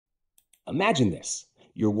Imagine this.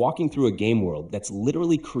 You're walking through a game world that's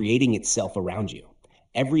literally creating itself around you.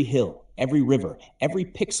 Every hill, every river, every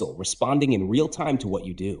pixel responding in real time to what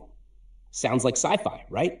you do. Sounds like sci-fi,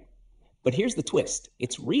 right? But here's the twist.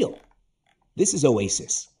 It's real. This is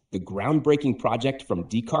Oasis, the groundbreaking project from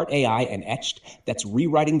Decart AI and Etched that's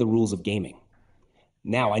rewriting the rules of gaming.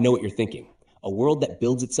 Now I know what you're thinking. A world that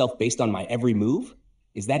builds itself based on my every move?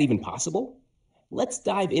 Is that even possible? Let's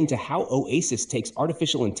dive into how Oasis takes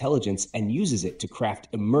artificial intelligence and uses it to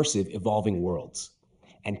craft immersive, evolving worlds.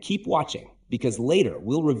 And keep watching, because later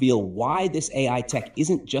we'll reveal why this AI tech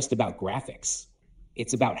isn't just about graphics.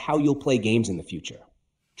 It's about how you'll play games in the future.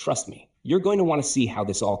 Trust me, you're going to want to see how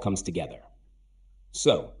this all comes together.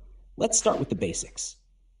 So, let's start with the basics.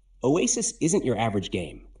 Oasis isn't your average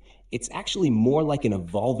game. It's actually more like an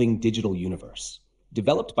evolving digital universe.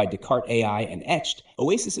 Developed by Decart AI and Etched,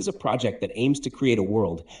 Oasis is a project that aims to create a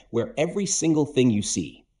world where every single thing you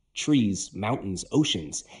see, trees, mountains,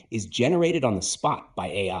 oceans, is generated on the spot by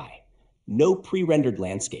AI. No pre-rendered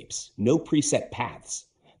landscapes, no preset paths.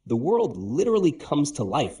 The world literally comes to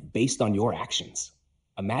life based on your actions.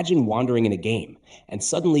 Imagine wandering in a game, and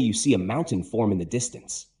suddenly you see a mountain form in the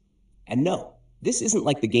distance. And no, this isn't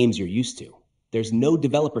like the games you're used to. There's no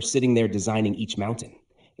developer sitting there designing each mountain.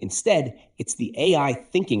 Instead, it's the AI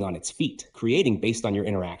thinking on its feet, creating based on your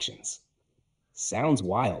interactions. Sounds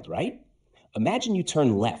wild, right? Imagine you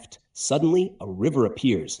turn left. Suddenly, a river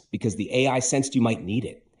appears because the AI sensed you might need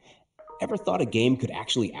it. Ever thought a game could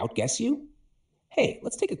actually outguess you? Hey,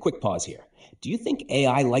 let's take a quick pause here. Do you think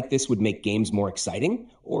AI like this would make games more exciting?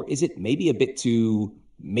 Or is it maybe a bit too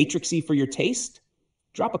matrixy for your taste?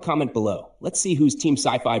 Drop a comment below. Let's see who's Team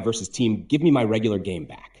Sci-Fi versus Team Give Me My Regular Game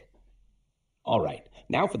Back. All right,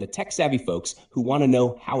 now for the tech-savvy folks who want to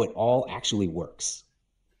know how it all actually works.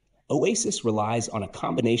 Oasis relies on a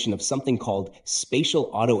combination of something called spatial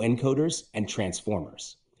auto-encoders and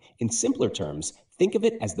transformers. In simpler terms, think of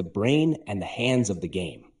it as the brain and the hands of the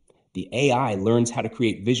game. The AI learns how to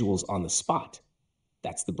create visuals on the spot.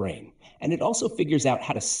 That's the brain. And it also figures out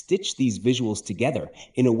how to stitch these visuals together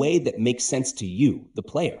in a way that makes sense to you, the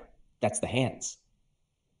player. That's the hands.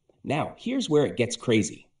 Now, here's where it gets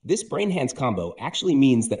crazy. This brain-hands combo actually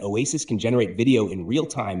means that Oasis can generate video in real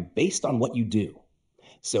time based on what you do.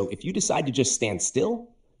 So if you decide to just stand still,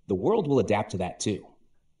 the world will adapt to that too.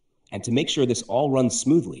 And to make sure this all runs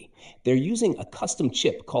smoothly, they're using a custom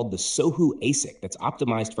chip called the Sohu ASIC that's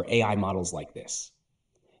optimized for AI models like this.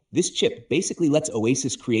 This chip basically lets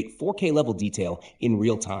Oasis create 4K level detail in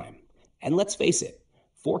real time. And let's face it,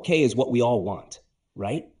 4K is what we all want,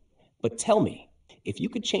 right? But tell me, if you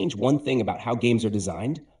could change one thing about how games are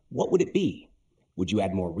designed, what would it be? Would you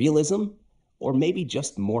add more realism? Or maybe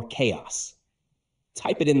just more chaos?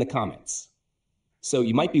 Type it in the comments. So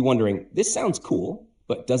you might be wondering, this sounds cool,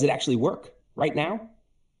 but does it actually work right now?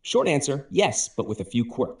 Short answer, yes, but with a few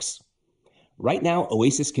quirks. Right now,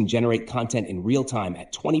 Oasis can generate content in real time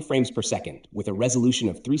at 20 frames per second with a resolution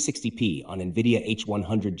of 360p on NVIDIA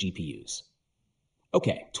H100 GPUs.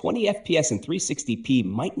 Okay, 20 FPS and 360p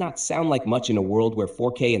might not sound like much in a world where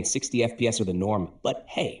 4K and 60 FPS are the norm, but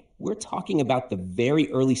hey, we're talking about the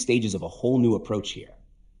very early stages of a whole new approach here.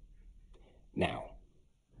 Now,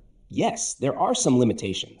 yes, there are some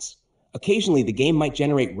limitations. Occasionally, the game might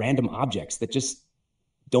generate random objects that just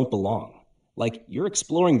don't belong. Like you're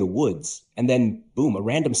exploring the woods, and then, boom, a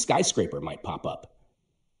random skyscraper might pop up.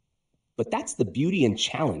 But that's the beauty and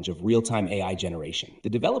challenge of real-time AI generation. The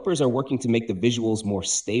developers are working to make the visuals more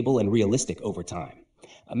stable and realistic over time.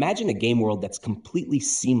 Imagine a game world that's completely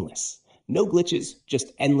seamless. No glitches,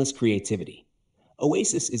 just endless creativity.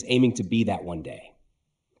 Oasis is aiming to be that one day.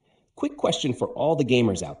 Quick question for all the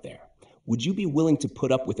gamers out there. Would you be willing to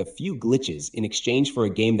put up with a few glitches in exchange for a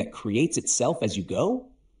game that creates itself as you go?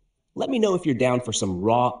 Let me know if you're down for some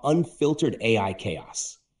raw, unfiltered AI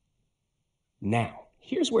chaos. Now,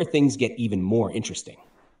 here's where things get even more interesting.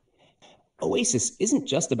 Oasis isn't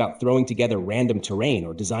just about throwing together random terrain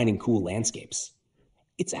or designing cool landscapes.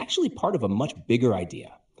 It's actually part of a much bigger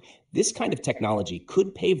idea. This kind of technology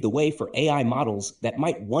could pave the way for AI models that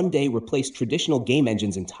might one day replace traditional game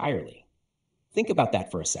engines entirely. Think about that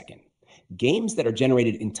for a second. Games that are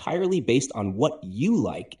generated entirely based on what you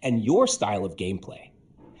like and your style of gameplay.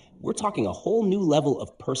 We're talking a whole new level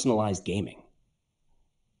of personalized gaming.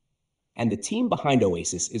 And the team behind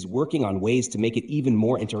Oasis is working on ways to make it even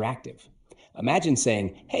more interactive. Imagine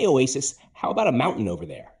saying, hey Oasis, how about a mountain over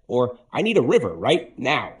there? Or, I need a river right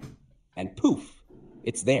now. And poof,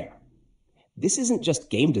 it's there. This isn't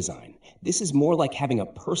just game design. This is more like having a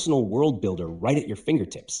personal world builder right at your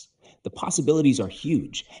fingertips. The possibilities are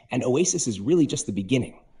huge, and Oasis is really just the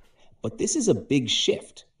beginning. But this is a big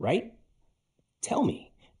shift, right? Tell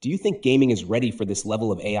me, do you think gaming is ready for this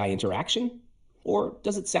level of AI interaction? Or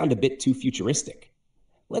does it sound a bit too futuristic?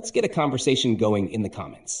 Let's get a conversation going in the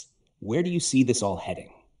comments. Where do you see this all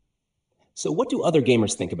heading? So, what do other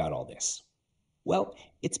gamers think about all this? Well,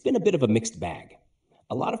 it's been a bit of a mixed bag.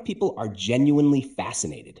 A lot of people are genuinely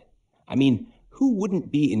fascinated. I mean, who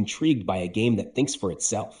wouldn't be intrigued by a game that thinks for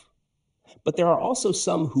itself? But there are also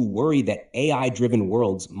some who worry that AI-driven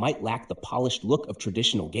worlds might lack the polished look of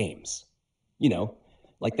traditional games. You know,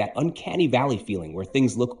 like that uncanny valley feeling where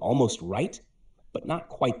things look almost right, but not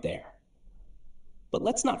quite there. But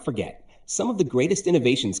let's not forget, some of the greatest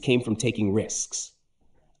innovations came from taking risks.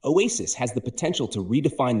 Oasis has the potential to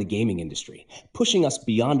redefine the gaming industry, pushing us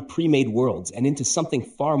beyond pre-made worlds and into something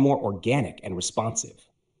far more organic and responsive.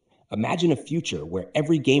 Imagine a future where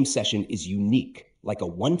every game session is unique, like a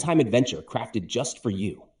one-time adventure crafted just for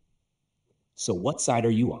you. So what side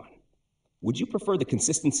are you on? Would you prefer the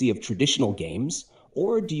consistency of traditional games,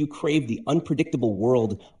 or do you crave the unpredictable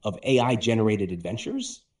world of AI-generated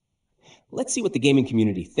adventures? Let's see what the gaming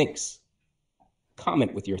community thinks.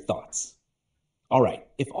 Comment with your thoughts. All right,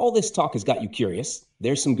 if all this talk has got you curious,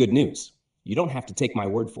 there's some good news. You don't have to take my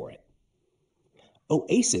word for it.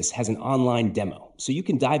 Oasis has an online demo, so you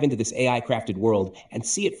can dive into this AI-crafted world and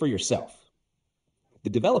see it for yourself. The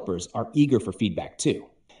developers are eager for feedback too.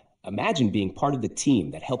 Imagine being part of the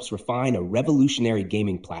team that helps refine a revolutionary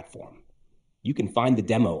gaming platform. You can find the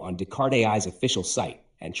demo on Decart AI's official site,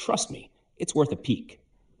 and trust me, it's worth a peek.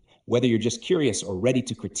 Whether you're just curious or ready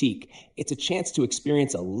to critique, it's a chance to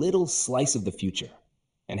experience a little slice of the future.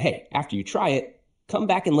 And hey, after you try it, come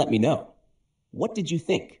back and let me know. What did you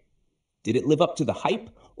think? Did it live up to the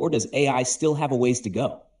hype, or does AI still have a ways to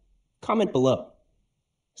go? Comment below.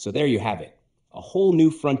 So there you have it, a whole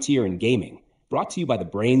new frontier in gaming, brought to you by the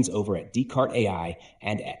brains over at Decart AI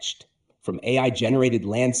and Etched. From AI-generated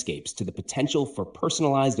landscapes to the potential for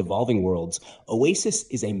personalized evolving worlds, Oasis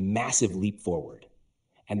is a massive leap forward.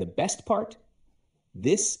 And the best part?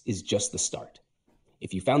 This is just the start.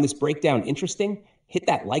 If you found this breakdown interesting, hit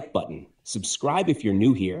that like button, subscribe if you're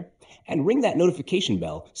new here, and ring that notification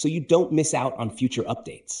bell so you don't miss out on future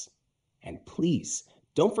updates. And please,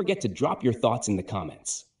 don't forget to drop your thoughts in the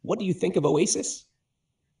comments. What do you think of Oasis?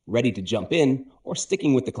 Ready to jump in or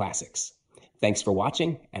sticking with the classics? Thanks for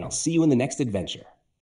watching, and I'll see you in the next adventure.